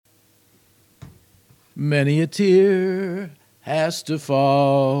Many a tear has to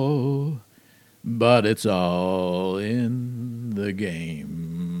fall, but it's all in the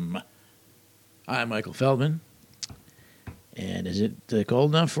game. I'm Michael Feldman. And is it cold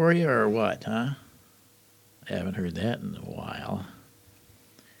enough for you or what, huh? I haven't heard that in a while.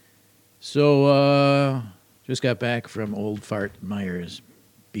 So, just got back from Old Fart Myers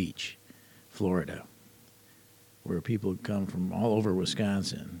Beach, Florida, where people come from all over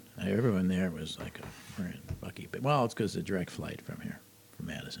Wisconsin. Everyone there was like a lucky. Well, it's because of the direct flight from here, from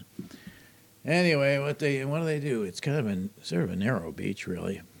Madison. Anyway, what do they do? It's kind of sort of a narrow beach,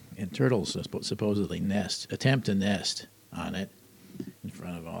 really, and turtles supposedly attempt to nest on it in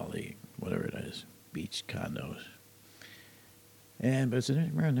front of all the whatever it is, beach condos. But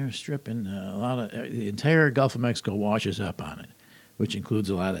they're stripping a lot of the entire Gulf of Mexico washes up on it, which includes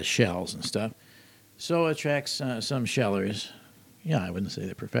a lot of shells and stuff. So it attracts some shellers. Yeah, I wouldn't say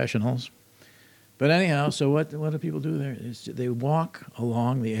they're professionals. But anyhow, so what do people do there? They walk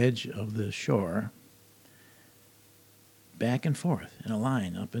along the edge of the shore, back and forth in a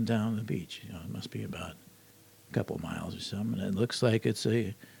line up and down the beach. It must be about a couple miles or something. And it looks like it's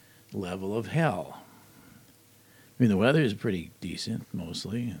a level of hell. I mean, the weather is pretty decent,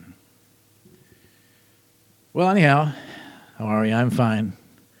 mostly. Well, anyhow, how are you? I'm fine.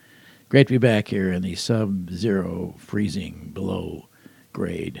 Great to be back here in the sub-zero, freezing, below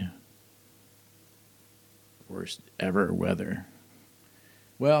grade. Worst ever weather.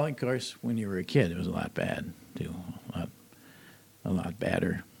 Well, of course, when you were a kid, it was a lot bad, too. A lot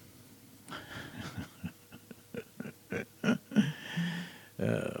badder.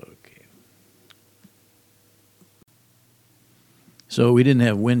 Okay. So we didn't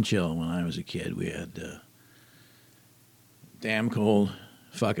have wind chill when I was a kid. We had damn cold,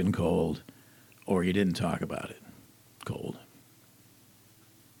 fucking cold, or you didn't talk about it. Cold.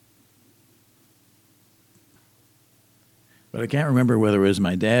 But I can't remember whether it was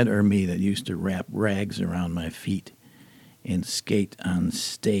my dad or me that used to wrap rags around my feet and skate on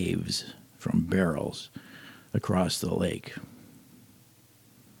staves from barrels across the lake.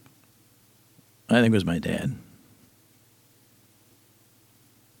 I think it was my dad.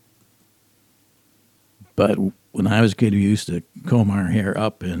 But when I was a kid, we used to comb our hair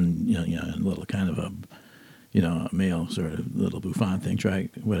up in, in a little kind of a male sort of little bouffant thing, try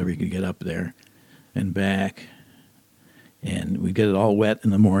whatever you could get up there and back. And we'd get it all wet in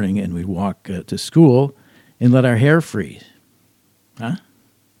the morning, and we'd walk to school and let our hair freeze. Huh?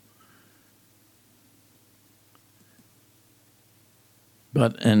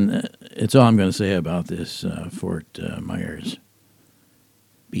 And it's all I'm going to say about this Fort Myers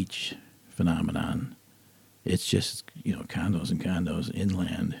Beach phenomenon. It's just, condos and condos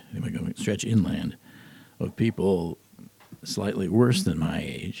inland. We're going to stretch inland of people slightly worse than my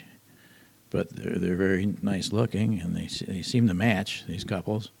age. But they're very nice looking, and they seem to match, these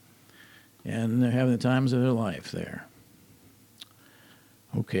couples. And they're having the times of their life there.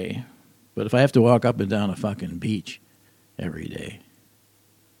 Okay. But if I have to walk up and down a fucking beach every day,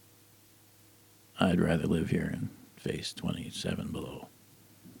 I'd rather live here and face 27 below.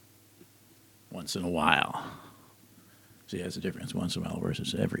 Once in a while. See, that's the difference. Once in a while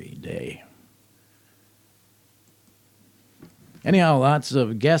versus every day. Anyhow, lots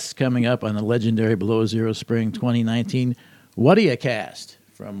of guests coming up on the legendary Below Zero Spring 2019 Whad'ya Cast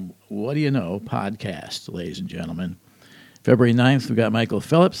from Whad'ya Know Podcast, ladies and gentlemen. February 9th, we've got Michael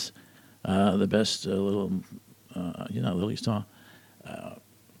Phillips, the best Lily's tall,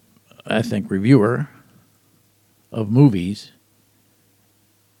 I think, reviewer of movies.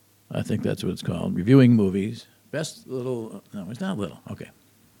 I think that's what it's called, reviewing movies. Best little, no, it's not little, okay.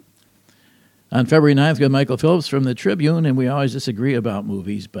 On February 9th, we got Michael Phillips from the Tribune, and we always disagree about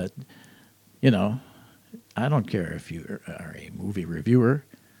movies, but, I don't care if you are a movie reviewer.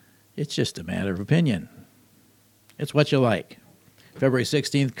 It's just a matter of opinion. It's what you like. February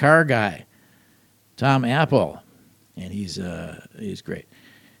 16th, Car Guy, Tom Apple, and he's great.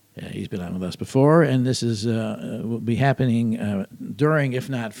 He's been on with us before, and this will be happening during, if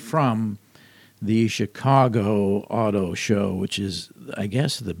not from, the Chicago Auto Show, which is, I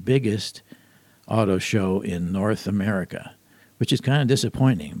guess, the biggest auto show in North America, which is kind of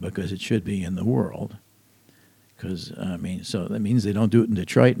disappointing because it should be in the world. Because, so that means they don't do it in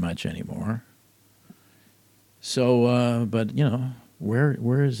Detroit much anymore. So, but,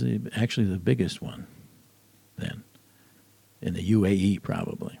 where is actually the biggest one then? In the UAE,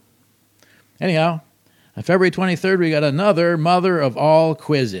 probably. Anyhow, on February 23rd, we got another Mother of All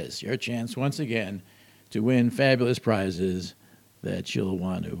Quizzes. Your chance, once again, to win fabulous prizes that you'll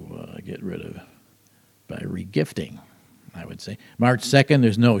want to get rid of by regifting, I would say. March 2nd,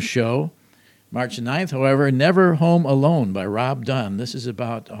 there's no show. March 9th, however, Never Home Alone by Rob Dunn. This is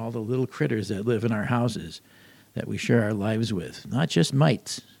about all the little critters that live in our houses that we share our lives with, not just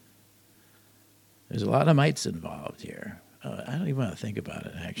mites. There's a lot of mites involved here. I don't even want to think about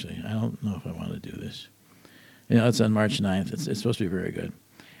it, actually. I don't know if I want to do this. It's on March 9th. It's supposed to be very good.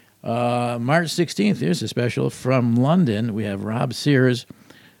 March 16th, here's a special from London. We have Rob Sears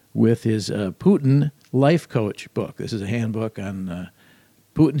with his Putin Life Coach book. This is a handbook on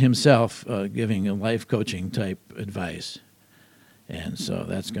Putin himself giving a life coaching type advice. And so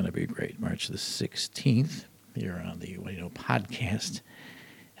that's going to be great. March the 16th here on the Whad'ya Know Podcast.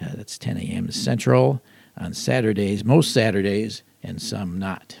 That's 10 a.m. Central on Saturdays, most Saturdays, and some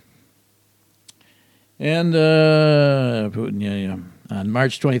not. And Putin, on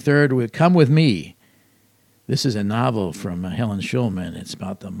March 23rd, we Come With Me. This is a novel from Helen Schulman. It's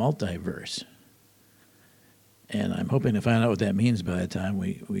about the multiverse. And I'm hoping to find out what that means by the time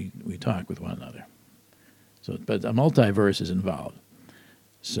we talk with one another. So, but a multiverse is involved.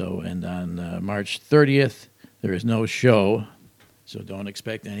 So, and on March 30th, there is no show, so don't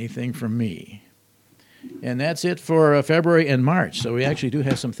expect anything from me. And that's it for February and March. So we actually do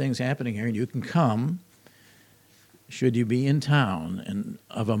have some things happening here, and you can come should you be in town and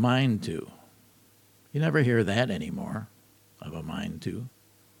of a mind to. You never hear that anymore, of a mind to.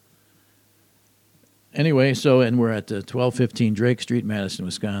 Anyway, and we're at 1215 Drake Street, Madison,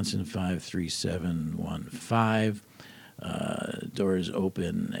 Wisconsin, 53715. Doors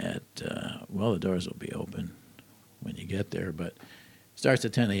open at, the doors will be open when you get there, but it starts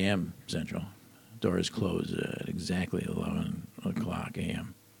at 10 a.m. Central. Doors close at exactly 11 o'clock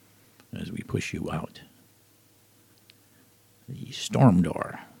a.m. as we push you out. The storm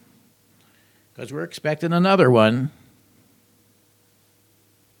door. Because we're expecting another one.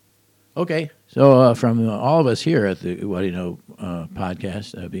 Okay, so from all of us here at the Whad'ya Know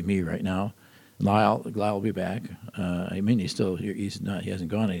podcast, that'd be me right now. Lyle will be back. He's still here. He hasn't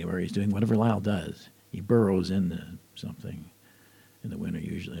gone anywhere. He's doing whatever Lyle does. He burrows into something in the winter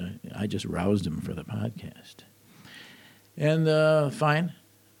usually. I just roused him for the podcast. And fine.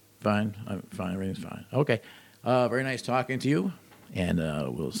 I'm fine. Everything's fine. Okay. Very nice talking to you. And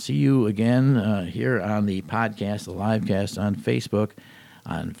we'll see you again here on the podcast, the live cast on Facebook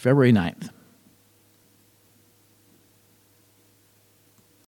on February 9th.